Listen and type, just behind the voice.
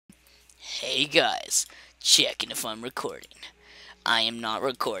Hey guys, checking if I'm recording. I am not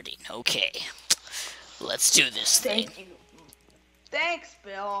recording. Okay, let's do this thing. Thank you. Thanks,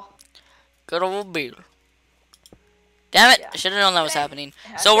 Bill. Good old Bill. Damn it, Yeah. I should have known that was Thanks. happening.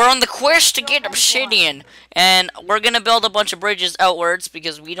 So we're on the quest to get Obsidian, and we're gonna build a bunch of bridges outwards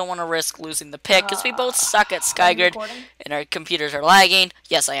because we don't want to risk losing the pick because we both suck at Are you SkyGrid recording? and our computers are lagging.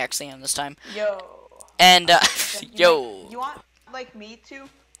 Yes, I actually am this time. Yo. And Okay. yo. You want like me to?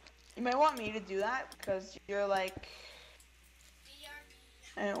 You might want me to do that because you're like.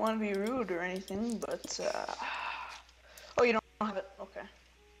 I don't want to be rude or anything, but oh, you don't have it. Okay.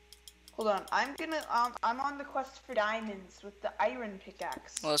 Hold on. I'm on the quest for diamonds with the iron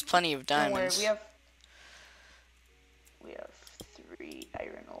pickaxe. Well, there's plenty of diamonds. Don't worry, we have 3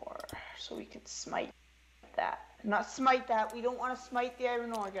 iron ore, so we could smite that. Not smite that. We don't want to smite the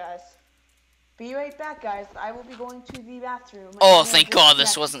iron ore, guys. Be right back, guys. I will be going to the bathroom. Oh, thank God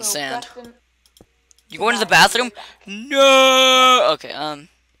this wasn't sand. You going to the bathroom? No. Okay.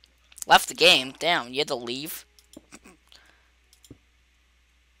 Left the game. Damn, you had to leave.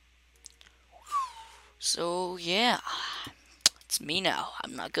 So yeah, it's me now.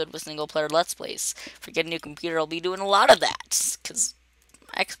 I'm not good with single player Let's Plays. If I get a new computer, I'll be doing a lot of that. Cause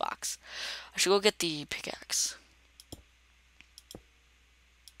Xbox. I should go get the pickaxe.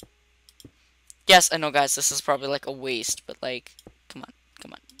 Yes, I know, guys. This is probably like a waste, but like, come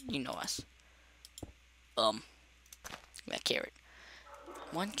on, you know us. That carrot.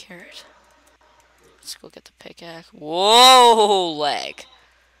 1 carrot. Let's go get the pickaxe. Whoa, lag.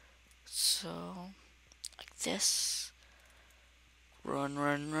 So, like this. Run.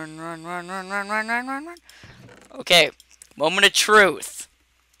 Okay, moment of truth.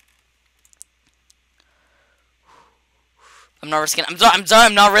 I'm not risking it. I'm sorry,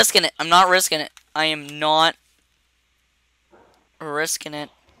 I'm not risking it. I'm not risking it. I am not risking it.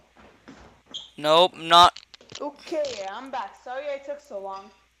 Nope, not. Okay, I'm back. Sorry I took so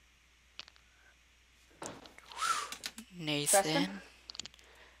long. Nathan. Preston?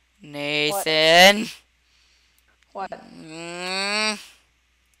 Nathan. What? Mm,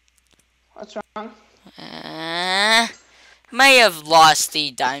 What's wrong? may have lost the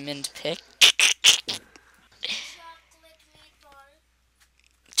diamond pick.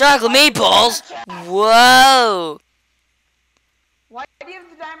 Chocolate meatballs? Whoa! Why do you have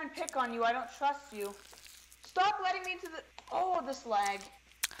the diamond pick on you? I don't trust you. Stop letting me into the. Oh, this lag.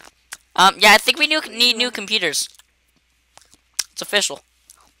 Yeah, I think we need new computers. It's official.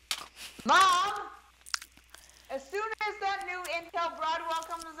 Mom! As soon as that new Intel Broadwell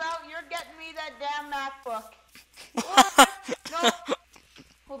comes out, you're getting me that damn MacBook. What? No.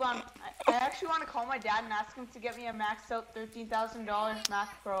 Hold on. I actually want to call my dad and ask him to get me a maxed out $13,000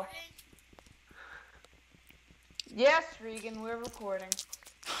 Mac Pro. Yes, Regan, we're recording.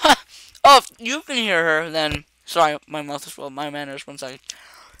 Oh, if you can hear her, then... Sorry, my mouth is full of my manners. 1 second.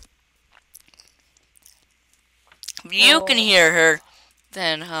 If you can hear her,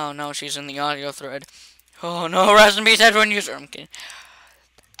 then... Oh, no, she's in the audio thread. Oh, no, rest in peace, everyone user. I'm kidding.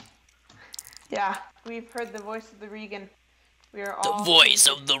 Yeah, we've heard the voice of the Regan. We are all... The voice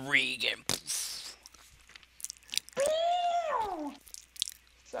of the Regan.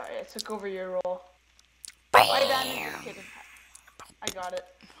 Sorry, I took over your role. My dad is kidding. I got it.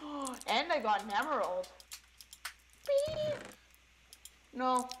 And I got an emerald.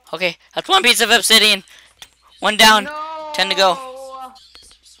 No. Okay, that's 1 piece of obsidian. 1 down. No. 10 to go.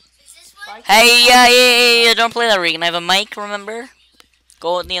 Hey, yeah, don't play that, Regan. I have a mic, remember?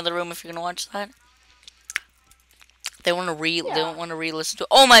 Go in the other room if you're gonna watch that. They want to They don't want to re-listen to it.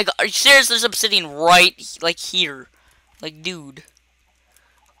 Oh my God, are you serious? There's obsidian right, like here. Like, dude.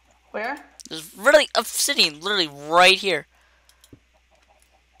 Where? There's really obsidian, literally right here.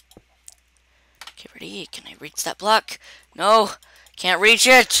 Okay, ready? Can I reach that block? No, can't reach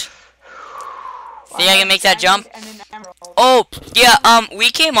it. Think I can make that jump? Oh, yeah, we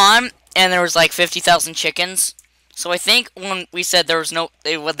came on, and there was like 50,000 chickens. So I think when we said there was no,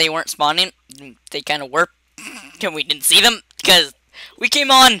 they weren't spawning, they kind of were. And we didn't see them, because we came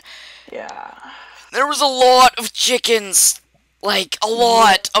on. Yeah. There was a lot of chickens. Like, a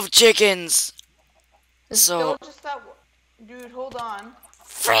lot of chickens. It's So... still just that... Dude, hold on.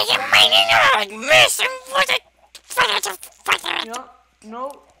 Freaking missing with it.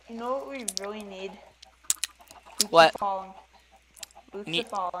 You know what we really need? Boots What? are falling. Boots are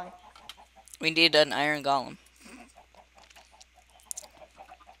falling. We need an iron golem.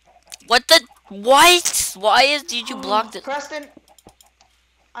 What the... What? Why did you block it? Preston,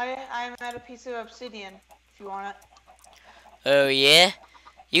 I'm at a piece of obsidian, if you want it. Oh, yeah?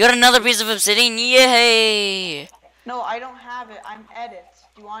 You got another piece of obsidian? Yay! No, I don't have it. I'm at it.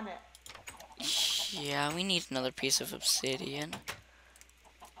 Do you want it? Yeah, we need another piece of obsidian.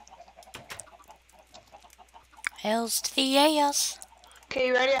 Hells to the yes. Okay,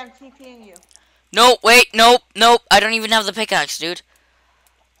 you ready? I'm TPing you. No, wait, nope, nope. I don't even have the pickaxe, dude.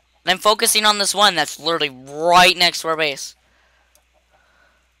 I'm focusing on this one that's literally right next to our base.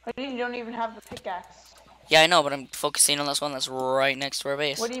 What do you mean you don't even have the pickaxe? Yeah, I know, but I'm focusing on this one that's right next to our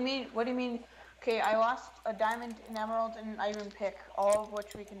base. What do you mean? What do you mean? Okay, I lost a diamond, an emerald, and an iron pick, all of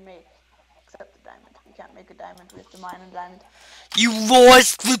which we can make. Except the diamond. We can't make a diamond. We have to mine a diamond. You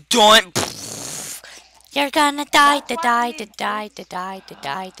lost the diamond. You're gonna die, to die, to die, to die, to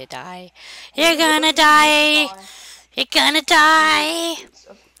die, to die. You're gonna die. You're gonna die.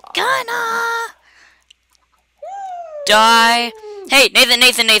 Gonna die. Hey, Nathan.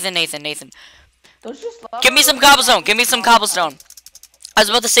 Give me some cobblestone. Give me some cobblestone. I was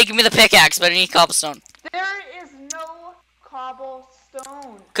about to say give me the pickaxe, but I need cobblestone. There is no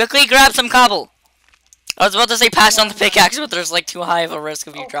cobblestone. Quickly grab some cobble. I was about to say pass on the pickaxe, but there's like too high of a risk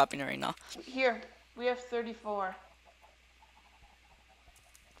of you dropping it right now. Here, we have 34.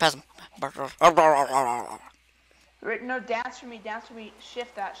 Pass them. No, dance for me,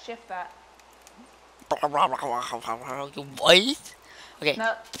 shift that. What? Okay,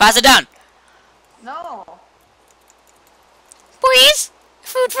 No. pass it down. No. Please,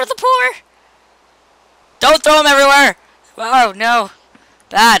 food for the poor. Don't throw them everywhere. Oh no,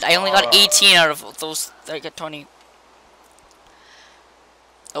 bad. I only got 18 out of those. I got 20.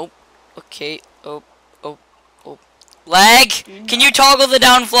 Oh, okay. Oh. Lag. Can you toggle the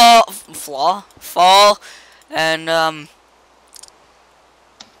down fall, and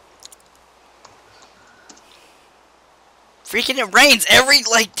freaking it rains every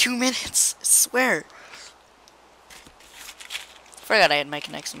like 2 minutes. I swear. Forgot I had my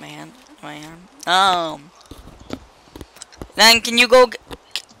connects in my hand. Then can you go?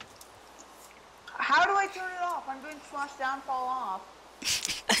 How do I turn it off? I'm doing slash downfall off.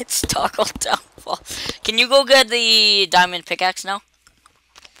 It's toggle downfall. Can you go get the diamond pickaxe now?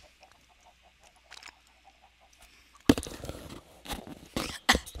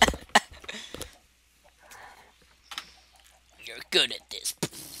 You're good at this.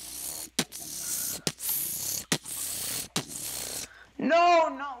 No,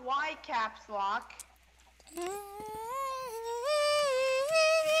 why caps lock?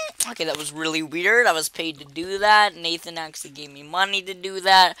 Okay, that was really weird. I was paid to do that. Nathan actually gave me money to do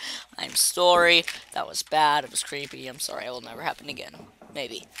that. I'm sorry. That was bad. It was creepy. I'm sorry. It will never happen again.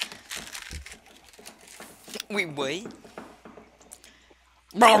 Maybe. Wait.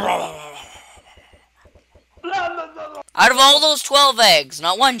 Out of all those 12 eggs,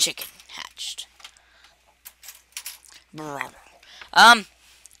 not one chicken hatched.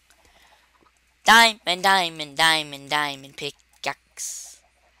 Diamond pickaxe.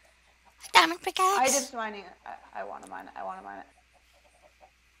 Diamond pickaxe. I just mining it. I want to mine it.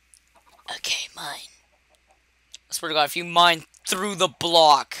 Okay, mine. I swear to God, if you mine through the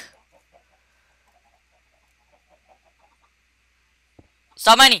block.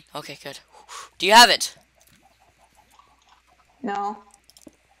 Stop mining. Okay, good. Do you have it? No.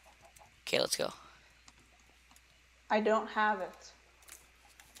 Okay, let's go. I don't have it.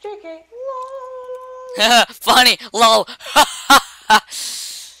 JK. Funny. Lol.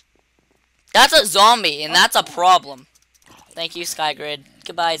 That's a zombie, and that's a problem. Thank you, SkyGrid.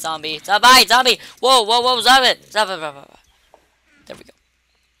 Goodbye, zombie. Bye, zombie. Whoa, stop it. There we go.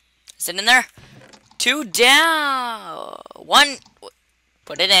 Is it in there? 2 down. 1.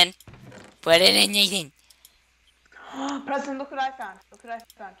 Put it in. Nathan. Preston, look what I found.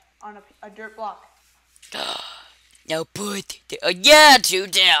 On a dirt block. Now put. Yeah, 2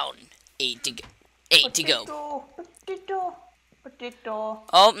 down. 8 to go. 8 to go. Potato.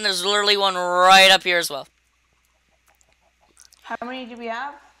 Oh, and there's literally one right up here as well. How many do we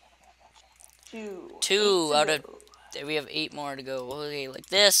have? 2. 2 out of. We have 8 more to go. Okay, like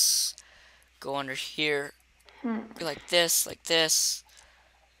this. Go under here. Like this.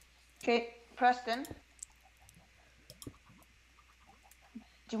 Okay, Preston.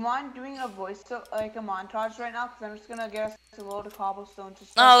 Do you mind doing a voice, like a montage right now? Because I'm just gonna get us a load of cobblestone.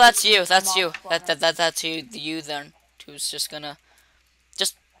 No, that's you. That's you. That's you then. Who's just gonna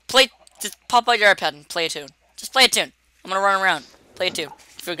just pop out your iPad and play a tune. Just play a tune. I'm gonna run around. Play a tune.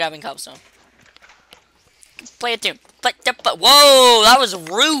 If you're grabbing cobblestone. Play a tune. Whoa, that was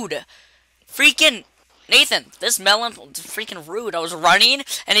rude. Freaking Nathan, this melon was freaking rude. I was running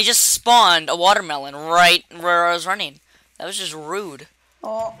and he just spawned a watermelon right where I was running. That was just rude.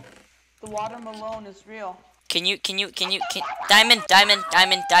 Oh, the watermelon is real. Can diamond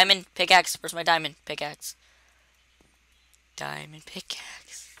pickaxe. Where's my diamond pickaxe? Diamond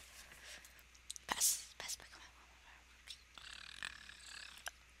pickaxe.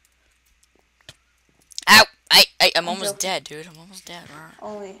 I'm almost dead, dude. I'm almost dead.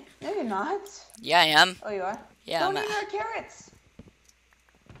 Only. No, you're not. Yeah, I am. Oh, you are? Yeah, Don't eat our carrots.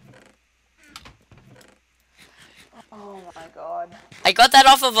 Oh my god. I got that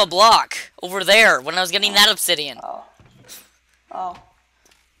off of a block over there when I was getting that obsidian. Oh. Oh.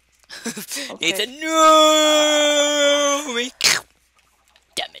 Nathan, no!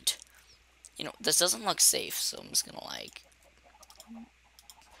 Damn it. You know, this doesn't look safe, so I'm just gonna like...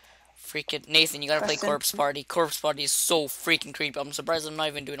 Freaking... Nathan, you gotta play Corpse Party. Corpse Party is so freaking creepy. I'm surprised I'm not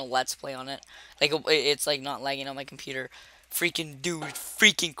even doing a Let's Play on it. Like, it's like not lagging on my computer. Freaking dude,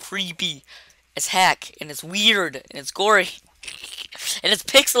 freaking creepy as heck. And it's weird, and it's gory. And it's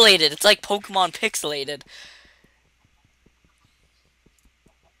pixelated. It's like Pokemon pixelated.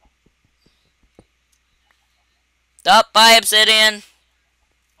 Up, bye, Obsidian.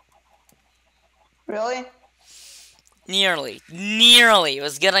 Really? Nearly. It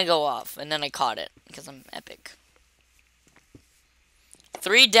was gonna go off, and then I caught it, because I'm epic.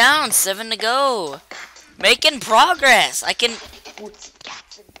 3 down, 7 to go. Making progress. I can... Boots,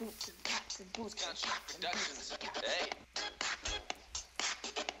 cats, and boots, and cats, and boots, and cats, and boots, and cats.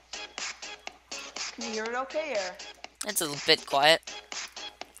 Can you hear it okay, or? It's a bit quiet.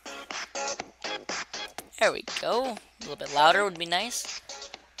 There we go. A little bit louder would be nice.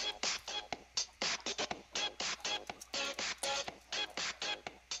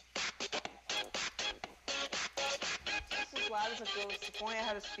 This is loud as it goes. If only I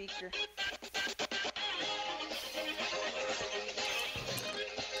had a speaker.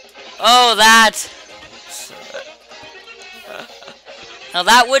 Oh, that! Now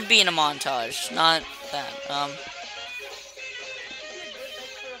that would be in a montage, not that.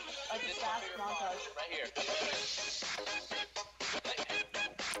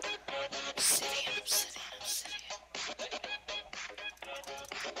 Obsidian.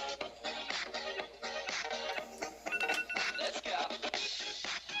 Let's go.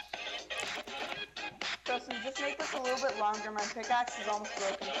 Justin, just make this a little bit longer. My pickaxe is almost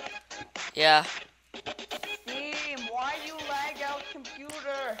broken. Yeah. Steam, why do you lag out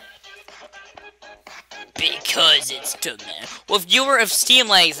computer? Because it's too man. Well, if Steam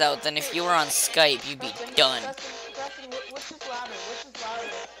lags out, then if you were on Skype, you'd be done. Justin, which is louder? Which is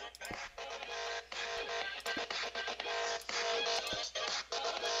louder?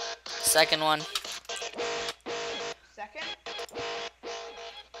 Second one. Second?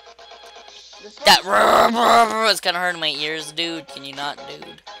 That it's kind of hurting my ears, dude. Can you not,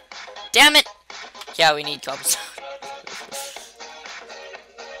 dude? Damn it! Yeah, we need cobblestone.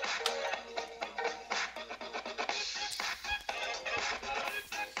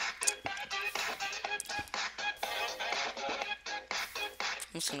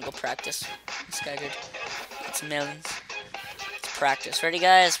 I'm just gonna go practice. SkyGrid. It's millions. Let's practice. Ready,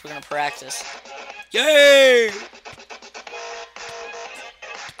 guys? We're gonna practice. Yay!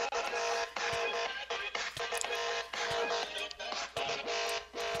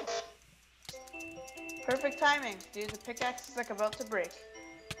 Perfect timing, dude. The pickaxe is like about to break.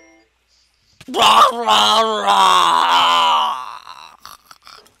 Rah, rah, rah.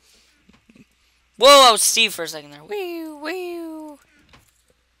 Whoa, I was Steve for a second there. Wee, wee.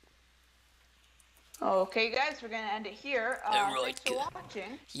 Okay, guys, we're gonna end it here. Right, thanks for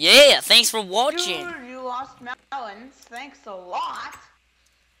watching. Yeah, thanks for watching. Dude, you lost melons. Thanks a lot.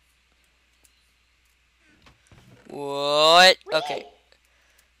 What? Okay.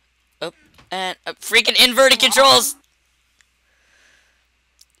 Oh, and freaking inverted controls.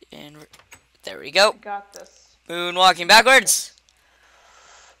 And there we go. Got this. Moonwalking backwards.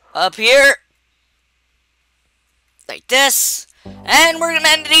 Up here. Like this. And we're gonna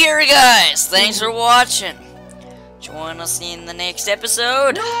end it here, guys. Thanks for watching. Join us in the next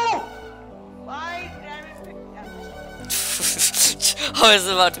episode. No! Why? I was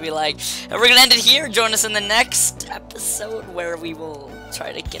about to be like, and we're gonna end it here. Join us in the next episode where we will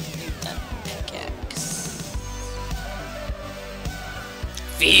try to get a new pickaxe.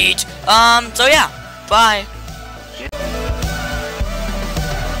 Feet. So yeah. Bye.